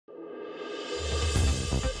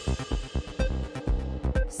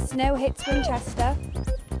Snow hits Winchester.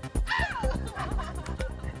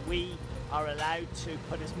 We are allowed to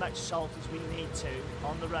put as much salt as we need to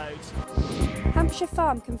on the roads. Hampshire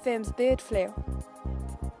farm confirms bird flu.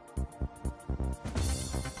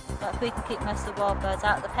 But if we can keep most of the wild birds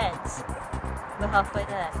out of the pens, we're halfway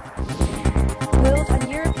there. World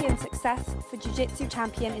and European success for Jiu-Jitsu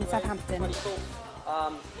champion in Southampton.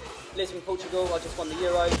 Lisbon, Portugal, I just won the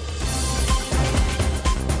Euro.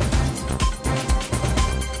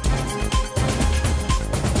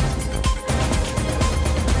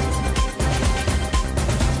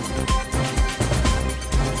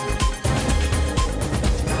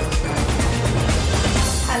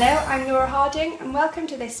 Hello, I'm Laura Harding and welcome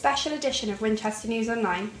to this special edition of Winchester News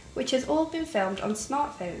Online, which has all been filmed on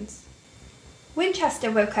smartphones. Winchester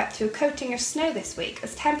woke up to a coating of snow this week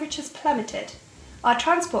as temperatures plummeted. Our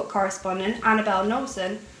transport correspondent, Annabelle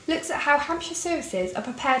Knowlson, looks at how Hampshire services are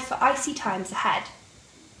prepared for icy times ahead.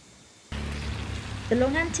 The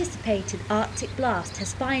long-anticipated Arctic blast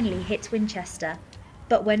has finally hit Winchester,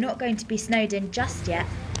 but we're not going to be snowed in just yet.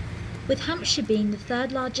 With Hampshire being the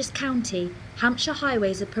third largest county, Hampshire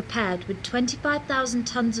highways are prepared with 25,000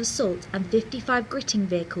 tonnes of salt and 55 gritting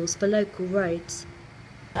vehicles for local roads.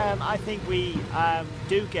 I think we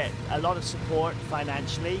do get a lot of support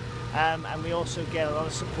financially, and we also get a lot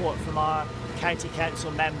of support from our county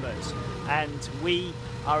council members, and we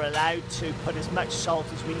are allowed to put as much salt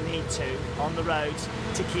as we need to on the roads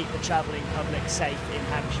to keep the travelling public safe in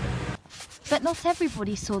Hampshire. But not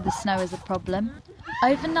everybody saw the snow as a problem.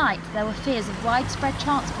 Overnight, there were fears of widespread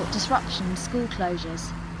transport disruption and school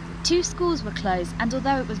closures. 2 schools were closed, and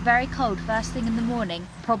although it was very cold first thing in the morning,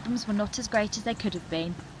 problems were not as great as they could have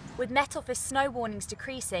been. With Met Office snow warnings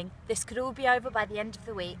decreasing, this could all be over by the end of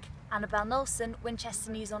the week. Annabelle Knowlson,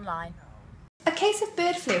 Winchester News Online. A case of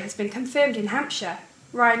bird flu has been confirmed in Hampshire.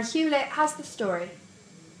 Ryan Hewlett has the story.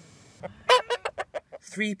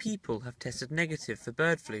 3 people have tested negative for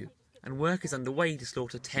bird flu, and work is underway to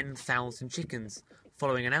slaughter 10,000 chickens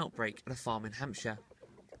following an outbreak at a farm in Hampshire.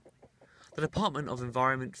 The Department of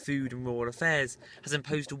Environment, Food and Rural Affairs has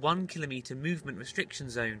imposed a 1-kilometre movement restriction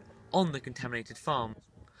zone on the contaminated farm.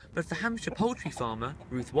 But for Hampshire poultry farmer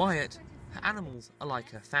Ruth Wyatt, her animals are like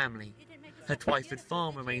her family. Her Twyford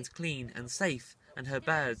farm remains clean and safe, and her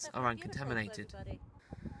birds are uncontaminated.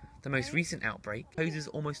 The most recent outbreak poses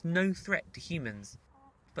almost no threat to humans,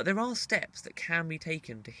 but there are steps that can be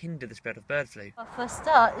taken to hinder the spread of bird flu. Well, for a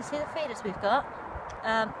start, you see the feeders we've got?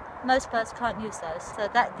 Most birds can't use those, so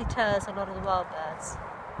that deters a lot of the wild birds.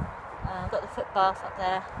 We've got the foot bath up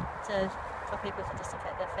there for people to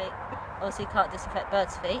disinfect their feet. Obviously you can't disinfect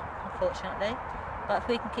birds' feet, unfortunately, but if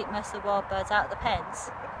we can keep most of the wild birds out of the pens,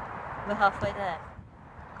 we're halfway there.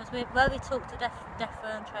 Because where we talk to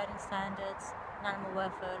DEFRA and trading standards and animal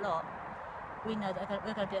welfare a lot, we know that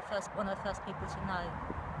we're going to be one of the first people to know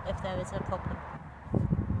if there is a problem.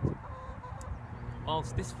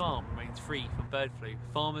 Whilst this farm remains free from bird flu,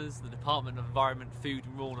 farmers, the Department of Environment, Food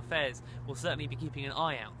and Rural Affairs will certainly be keeping an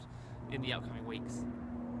eye out in the upcoming weeks.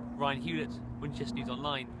 Ryan Hewlett, Winchester News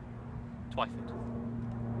Online, Twyford.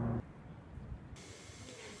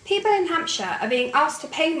 People in Hampshire are being asked to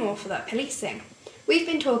pay more for their policing. We've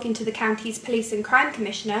been talking to the county's Police and Crime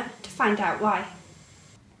Commissioner to find out why.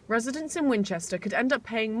 Residents in Winchester could end up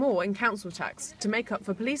paying more in council tax to make up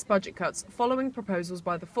for police budget cuts following proposals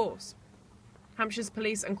by the force. Hampshire's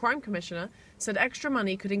Police and Crime Commissioner said extra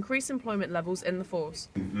money could increase employment levels in the force.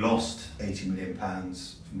 We've lost £80 million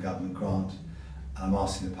from government grant, and I'm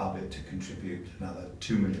asking the public to contribute another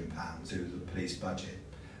 £2 million to the police budget.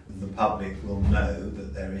 The public will know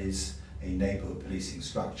that there is a neighbourhood policing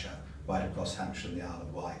structure right across Hampshire and the Isle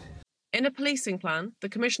of Wight. In a policing plan, the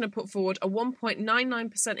Commissioner put forward a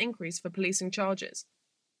 1.99% increase for policing charges.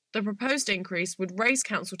 The proposed increase would raise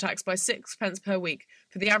council tax by 6p per week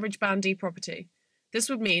for the average Band D property. This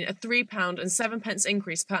would mean a £3.07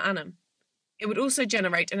 increase per annum. It would also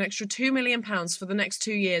generate an extra £2 million for the next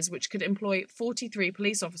 2 years, which could employ 43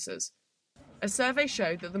 police officers. A survey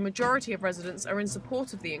showed that the majority of residents are in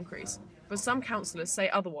support of the increase, but some councillors say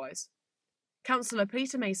otherwise. Councillor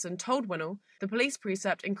Peter Mason told WINOL, "The police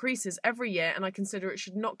precept increases every year and I consider it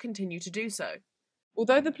should not continue to do so."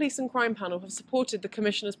 Although the Police and Crime Panel have supported the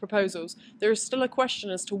Commissioner's proposals, there is still a question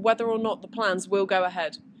as to whether or not the plans will go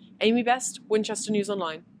ahead. Amy Best, Winchester News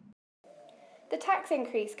Online. The tax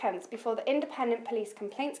increase comes before the Independent Police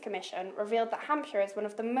Complaints Commission revealed that Hampshire is one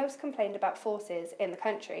of the most complained about forces in the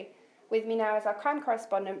country. With me now is our crime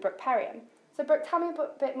correspondent, Brooke Perriam. So Brooke, tell me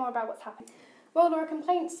a bit more about what's happening. Well, there are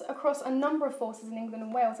complaints across a number of forces in England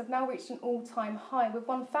and Wales have now reached an all-time high, with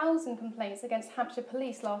 1,000 complaints against Hampshire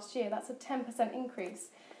police last year. That's a 10%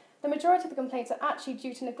 increase. The majority of the complaints are actually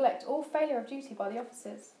due to neglect or failure of duty by the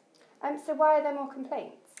officers. So why are there more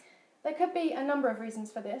complaints? There could be a number of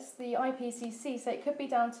reasons for this. The IPCC say it could be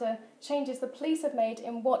down to changes the police have made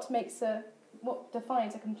in what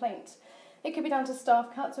defines a complaint. It could be down to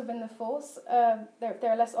staff cuts within the force. There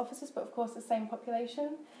are less officers, but of course the same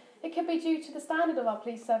population. It could be due to the standard of our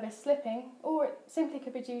police service slipping, or it simply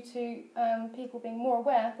could be due to people being more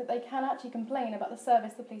aware that they can actually complain about the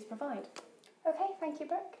service the police provide. Okay, thank you,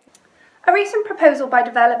 Brooke. A recent proposal by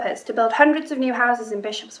developers to build hundreds of new houses in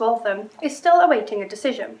Bishop's Waltham is still awaiting a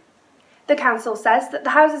decision. The council says that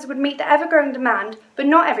the houses would meet the ever-growing demand, but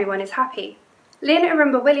not everyone is happy. Lynn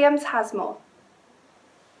Arumba-Williams has more.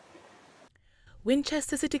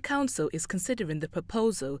 Winchester City Council is considering the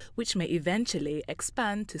proposal, which may eventually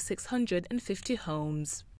expand to 650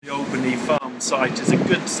 homes. The Albany Farm site is a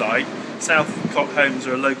good site. Southcott Homes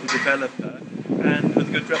are a local developer and with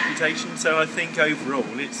a good reputation, so I think overall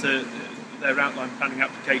their outline planning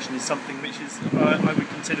application is something which I would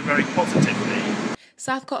consider very positively.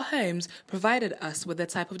 Southcott Homes provided us with the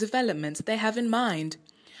type of development they have in mind,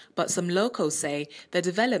 but some locals say their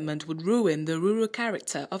development would ruin the rural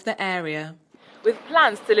character of the area. With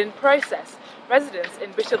plans still in process, residents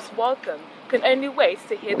in Bishop's Waltham can only wait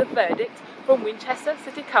to hear the verdict from Winchester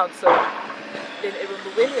City Council. Lynn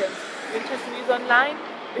Arumba-Williams, Winchester News Online,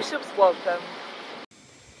 Bishop's Waltham.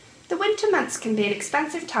 The winter months can be an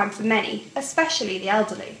expensive time for many, especially the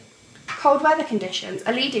elderly. Cold weather conditions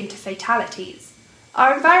are leading to fatalities.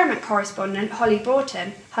 Our environment correspondent Holly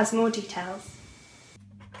Broughton has more details.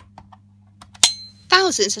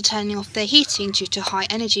 Thousands are turning off their heating due to high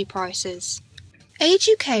energy prices. Age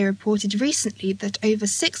UK reported recently that over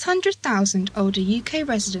 600,000 older UK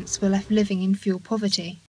residents were left living in fuel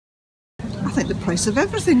poverty. I think the price of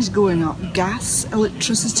everything's going up. Gas,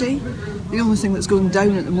 electricity. The only thing that's going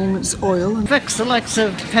down at the moment is oil. Affects the likes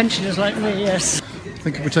of pensioners like me, yes. I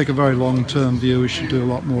think if we take a very long-term view, we should do a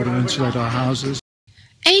lot more to insulate our houses.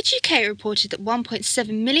 Age UK reported that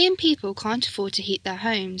 1.7 million people can't afford to heat their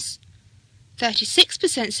homes.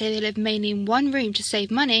 36% say they live mainly in one room to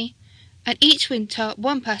save money, and each winter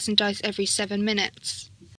one person dies every 7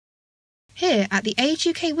 minutes. Here at the Age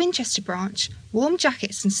UK Winchester branch, warm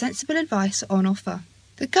jackets and sensible advice are on offer.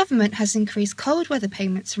 The government has increased cold weather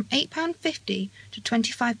payments from £8.50 to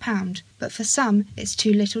 £25, but for some it's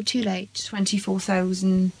too little too late.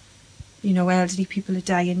 24,000, elderly people are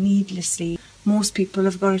dying needlessly. Most people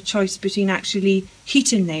have got a choice between actually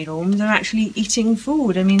heating their homes and actually eating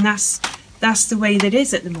food. I mean, that's the way that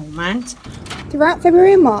is at the moment. Throughout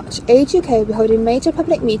February and March, Age UK will be holding major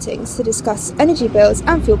public meetings to discuss energy bills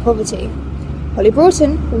and fuel poverty. Holly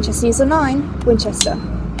Broughton, Winchester News Online, Winchester.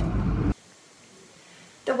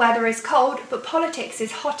 The weather is cold, but politics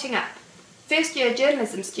is hotting up. First-year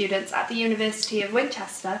journalism students at the University of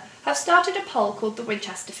Winchester have started a poll called the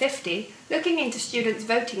Winchester 50, looking into students'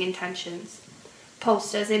 voting intentions.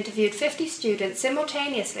 Pollsters interviewed 50 students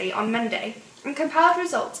simultaneously on Monday and compiled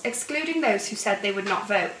results excluding those who said they would not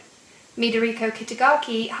vote. Midoriko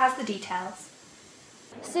Kitagaki has the details.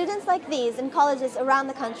 Students like these in colleges around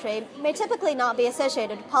the country may typically not be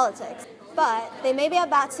associated with politics, but they may be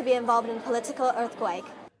about to be involved in a political earthquake.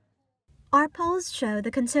 Our polls show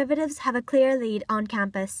the Conservatives have a clear lead on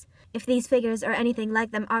campus. If these figures or anything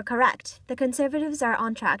like them are correct, the Conservatives are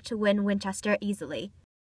on track to win Winchester easily.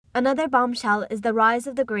 Another bombshell is the rise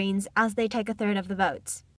of the Greens as they take a third of the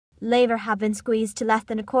votes. Labour have been squeezed to less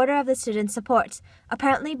than a quarter of the students' support,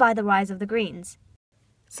 apparently by the rise of the Greens.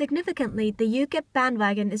 Significantly, the UKIP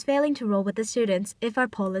bandwagon is failing to roll with the students if our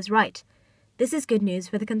poll is right. This is good news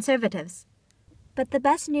for the Conservatives. But the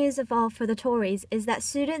best news of all for the Tories is that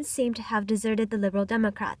students seem to have deserted the Liberal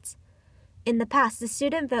Democrats. In the past, the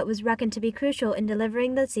student vote was reckoned to be crucial in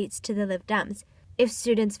delivering the seats to the Lib Dems. If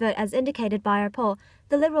students vote as indicated by our poll,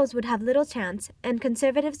 the Liberals would have little chance, and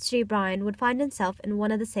Conservative Stu Bryan would find himself in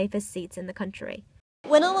one of the safest seats in the country.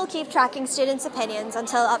 WINOL will keep tracking students' opinions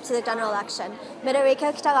until up to the general election.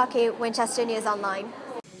 Midoriko Kitagaki, Winchester News Online.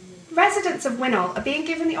 Residents of WINOL are being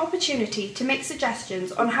given the opportunity to make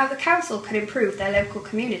suggestions on how the council can improve their local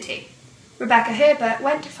community. Rebecca Herbert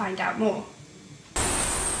went to find out more.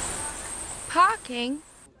 Parking,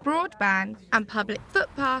 broadband and public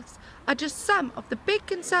footpaths are just some of the big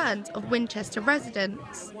concerns of Winchester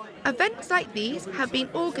residents. Events like these have been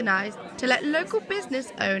organised to let local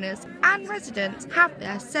business owners and residents have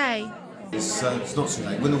their say. It's not so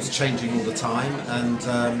late. WINOL's changing all the time,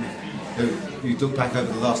 and you look back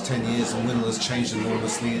over the last 10 years and WINOL has changed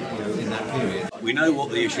enormously in that period. We know what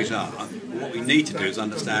the issues are. what we need to do is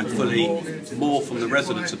understand fully more from the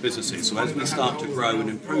residents of businesses. So as we start to grow and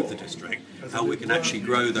improve the district, how we can actually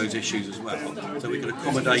grow those issues as well, so we can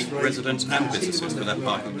accommodate residents and businesses for their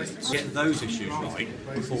parking needs. Get those issues right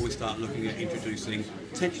before we start looking at introducing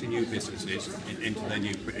potentially new businesses into their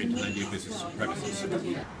new business premises.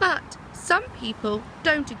 But some people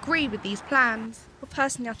don't agree with these plans. Well,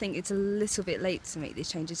 personally, I think it's a little bit late to make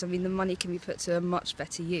these changes. I mean, the money can be put to a much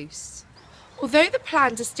better use. Although the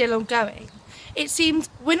plans are still ongoing, it seems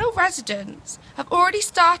WINOL residents have already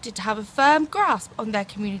started to have a firm grasp on their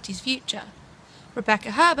community's future.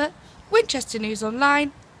 Rebecca Herbert, Winchester News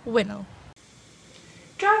Online, WINOL.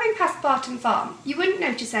 Driving past Barton Farm, you wouldn't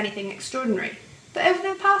notice anything extraordinary, but over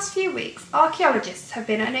the past few weeks, archaeologists have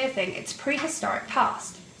been unearthing its prehistoric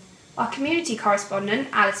past. Our community correspondent,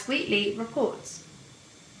 Alice Wheatley, reports.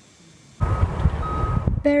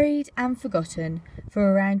 Buried and forgotten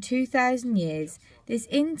for around 2,000 years, this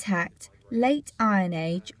intact late Iron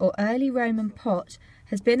Age or early Roman pot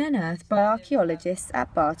has been unearthed by archaeologists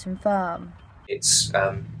at Barton Farm. It's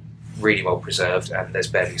really well preserved and there's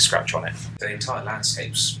barely a scratch on it. The entire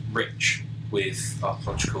landscape's rich with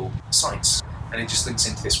archaeological sites, and it just links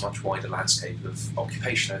into this much wider landscape of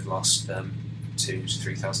occupation over the last 2,000 to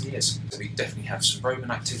 3,000 years. So we definitely have some Roman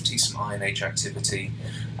activity, some Iron Age activity,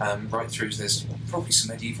 right through there's probably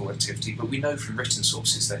some medieval activity, but we know from written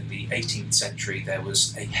sources that in the 18th century there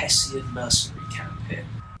was a Hessian mercenary camp here.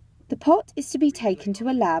 The pot is to be taken to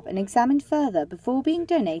a lab and examined further before being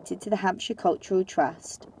donated to the Hampshire Cultural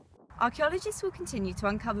Trust. Archaeologists will continue to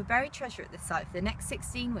uncover buried treasure at this site for the next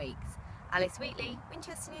 16 weeks. Alice Wheatley,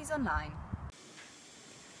 Winchester News Online.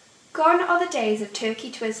 Gone are the days of turkey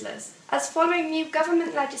twizzlers, as following new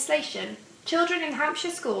government legislation, children in Hampshire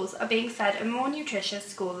schools are being fed a more nutritious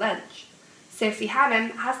school lunch. Sophie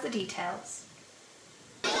Hannam has the details.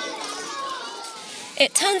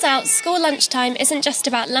 It turns out school lunchtime isn't just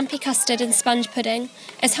about lumpy custard and sponge pudding,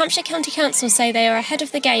 as Hampshire County Council say they are ahead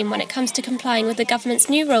of the game when it comes to complying with the government's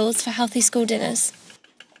new rules for healthy school dinners.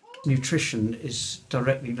 Nutrition is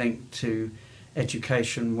directly linked to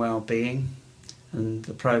education, well-being and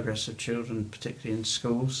the progress of children, particularly in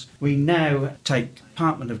schools. We now take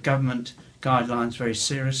Department of Government guidelines very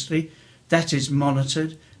seriously. That is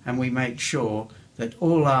monitored, and we make sure that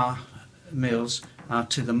all our meals are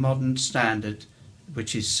to the modern standard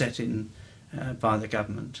which is set in by the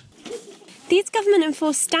government. These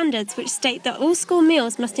government-enforced standards, which state that all school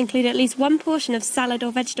meals must include at least one portion of salad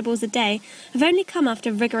or vegetables a day, have only come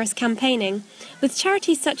after rigorous campaigning, with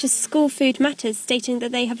charities such as School Food Matters stating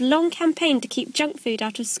that they have long campaigned to keep junk food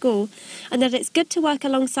out of school, and that it's good to work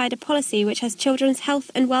alongside a policy which has children's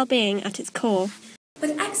health and well-being at its core.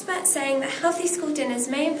 With experts saying that healthy school dinners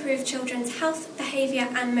may improve children's health, behaviour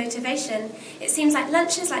and motivation, it seems like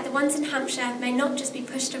lunches like the ones in Hampshire may not just be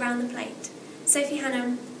pushed around the plate. Sophie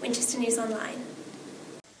Hannam, Winchester News Online.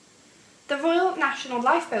 The Royal National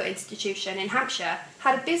Lifeboat Institution in Hampshire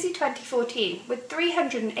had a busy 2014 with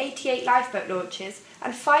 388 lifeboat launches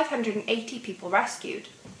and 580 people rescued.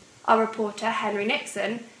 Our reporter Henry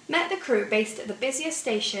Nixon met the crew based at the busiest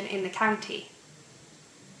station in the county.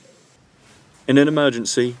 In an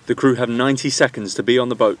emergency, the crew have 90 seconds to be on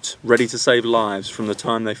the boat, ready to save lives from the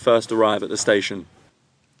time they first arrive at the station.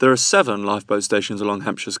 There are 7 lifeboat stations along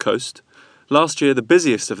Hampshire's coast. Last year, the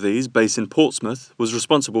busiest of these, based in Portsmouth, was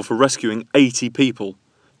responsible for rescuing 80 people.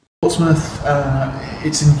 Portsmouth,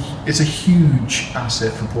 it's a huge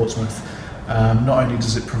asset for Portsmouth. Not only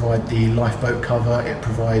does it provide the lifeboat cover, it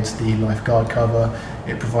provides the lifeguard cover,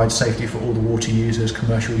 it provides safety for all the water users,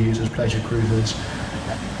 commercial users, pleasure cruisers.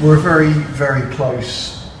 We're a very, very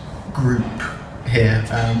close group here.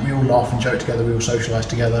 We all laugh and joke together, we all socialise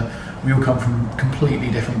together, we all come from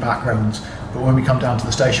completely different backgrounds, but when we come down to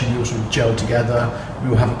the station we all sort of gel together, we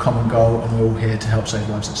all have a common goal and we're all here to help save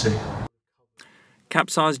lives at sea.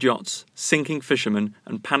 Capsized yachts, sinking fishermen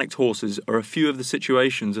and panicked horses are a few of the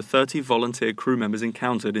situations a 30 volunteer crew members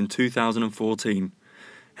encountered in 2014.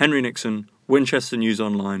 Henry Nixon, Winchester News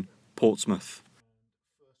Online, Portsmouth.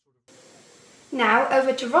 Now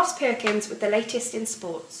over to Ross Perkins with the latest in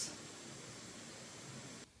sports.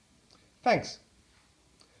 Thanks.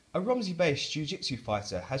 A Romsey-based jiu-jitsu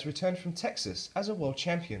fighter has returned from Texas as a world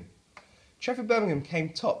champion. Trevor Birmingham came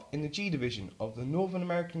top in the G division of the Northern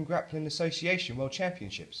American Grappling Association World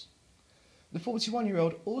Championships. The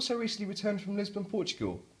 41-year-old also recently returned from Lisbon,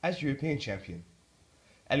 Portugal as European champion.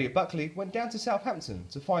 Elliot Buckley went down to Southampton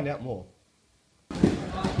to find out more.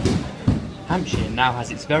 Hampshire now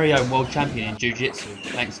has its very own world champion in jiu-jitsu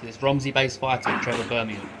thanks to this Romsey-based fighter Trevor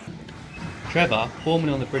Birmingham. Trevor,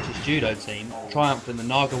 formerly on the British judo team, triumphed in the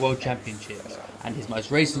Naga World Championships, and his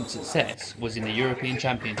most recent success was in the European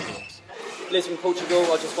Championships. Lisbon, Portugal,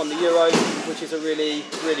 I just won the Euros, which is a really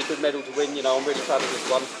good medal to win. You know, I'm really proud of this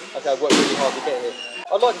one. Okay, I've worked really hard to get here.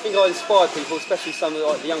 I'd like to think I inspire people, especially some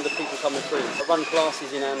of the younger people coming through. I run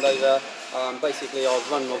classes in Andover. Basically, I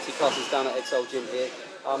run obviously classes down at XL Gym here.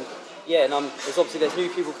 There's new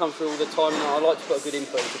people come through all the time, and I like to put a good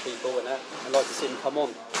input into people and I like to see them come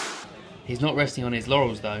on. He's not resting on his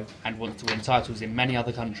laurels though, and wants to win titles in many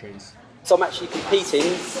other countries. So I'm actually competing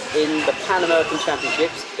in the Pan American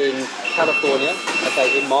Championships in California,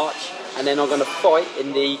 in March, and then I'm going to fight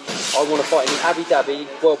in the Abu Dhabi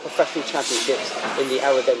World Professional Championships in the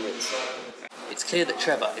Arab Emirates. It's clear that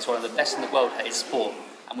Trevor is one of the best in the world at his sport,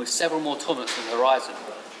 and with several more tournaments on the horizon,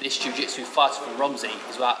 this jiu-jitsu fighter from Romsey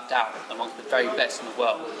is without doubt amongst the very best in the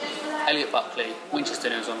world. Elliot Buckley, Winchester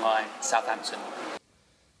News Online, Southampton.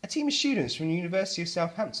 A team of students from the University of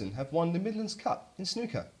Southampton have won the Midlands Cup in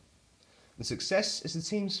snooker. The success is the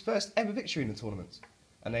team's first ever victory in the tournament,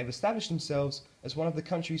 and they have established themselves as one of the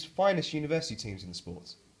country's finest university teams in the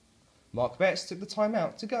sport. Mark Betts took the time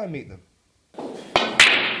out to go and meet them.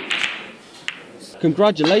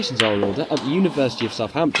 Congratulations are in order at the University of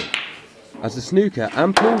Southampton, as the snooker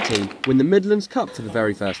and pool team win the Midlands Cup for the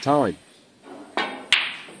very first time.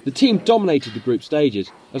 The team dominated the group stages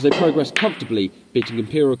as they progressed comfortably, beating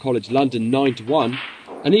Imperial College London 9-1,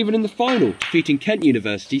 and even in the final, defeating Kent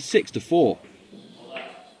University 6-4.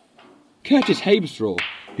 Curtis Haberstraw,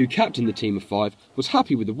 who captained the team of 5, was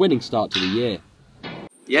happy with the winning start to the year.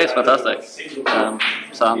 Yeah, it's fantastic.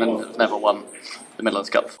 Southampton have never won the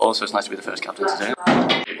Midlands Cup before, so it's nice to be the first captain to do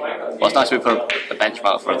it. Well, it's nice to be put a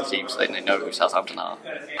benchmark for other teams so they know who Southampton are.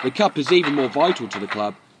 The cup is even more vital to the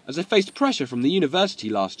club as they faced pressure from the university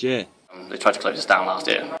last year. They tried to close us down last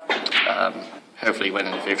year. Hopefully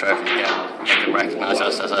winning the future trophy again, make them recognise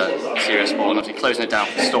us as a serious sport, and obviously closing it down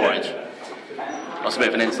for storage. That's a bit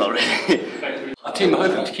of an insult, really. Our team are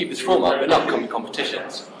hoping to keep this form up in upcoming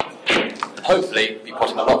competitions, and hopefully be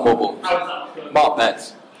potting a lot more balls. Mark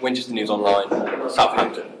Betts, Winchester News Online,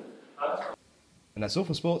 Southampton. And that's all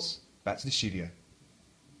for sports. Back to the studio.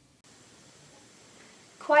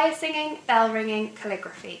 Choir singing, bell ringing,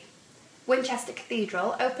 calligraphy. Winchester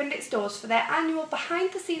Cathedral opened its doors for their annual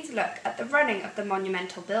behind-the-scenes look at the running of the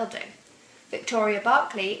monumental building. Victoria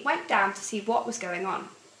Barclay went down to see what was going on.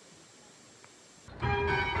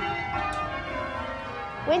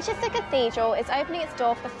 Winchester Cathedral is opening its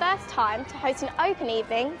door for the first time to host an open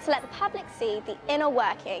evening to let the public see the inner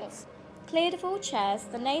workings. Cleared of all chairs,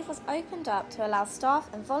 the nave was opened up to allow staff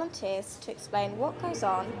and volunteers to explain what goes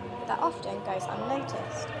on that often goes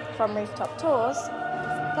unnoticed. From rooftop tours,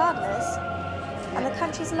 gardeners, and the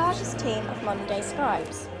country's largest team of modern-day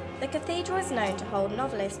scribes. The cathedral is known to hold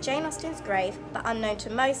novelist Jane Austen's grave, but unknown to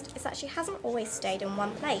most is that she hasn't always stayed in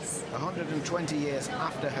one place. 120 years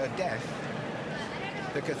after her death,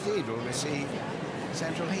 the cathedral received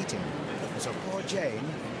central heating. So poor Jane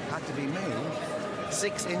had to be moved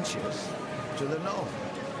 6 inches to the north.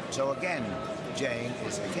 So again, Jane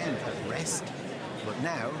is again at rest, but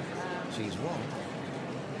now she's warm.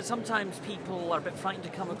 Sometimes people are a bit frightened to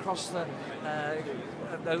come across the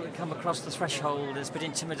threshold. It's a bit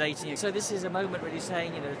intimidating. So this is a moment really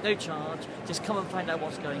saying, no charge, just come and find out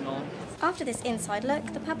what's going on. After this inside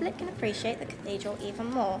look, the public can appreciate the cathedral even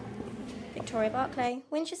more. Victoria Barclay,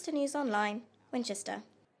 Winchester News Online, Winchester.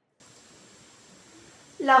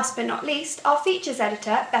 Last but not least, our features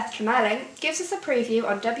editor, Beth Tremelling, gives us a preview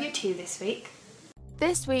on W2 this week.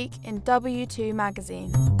 This week in W2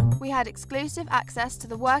 magazine, we had exclusive access to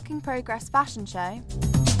the Work in Progress fashion show.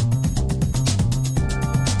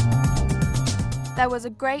 There was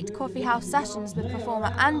a great coffee house sessions with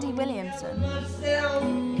performer Andy Williamson.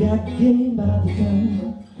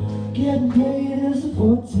 Getting paid as a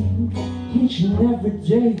 14, each and every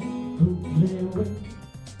day.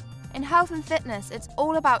 In health and fitness, it's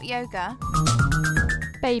all about yoga.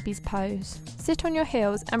 Baby's pose. Sit on your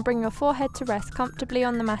heels and bring your forehead to rest comfortably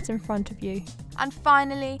on the mat in front of you. And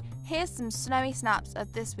finally, here's some snowy snaps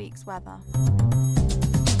of this week's weather.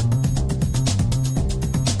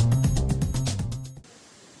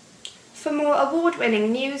 For more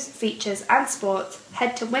award-winning news, features and sports,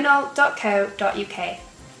 head to winol.co.uk.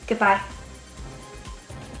 Goodbye.